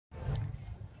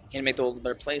Here to make the world a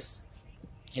better place.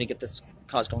 Here to get this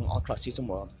cause going all across the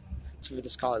world. So for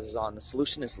this cause is on. The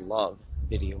solution is love.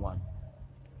 Video 1.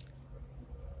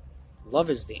 Love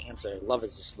is the answer. Love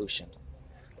is the solution.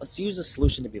 Let's use the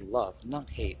solution to be love, not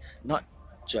hate, not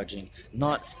judging,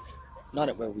 not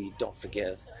at where we don't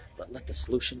forgive, but let the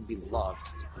solution be love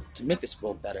to make this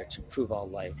world better, to improve our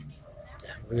life, to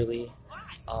really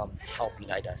help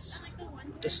unite us.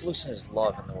 The solution is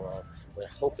love in the world, where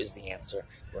hope is the answer,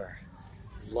 where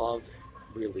love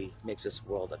really makes this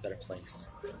world a better place.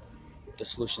 The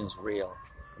solution is real,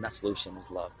 and that solution is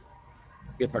love.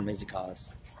 Be a part of an amazing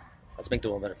cause. Let's make the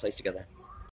world a better place together.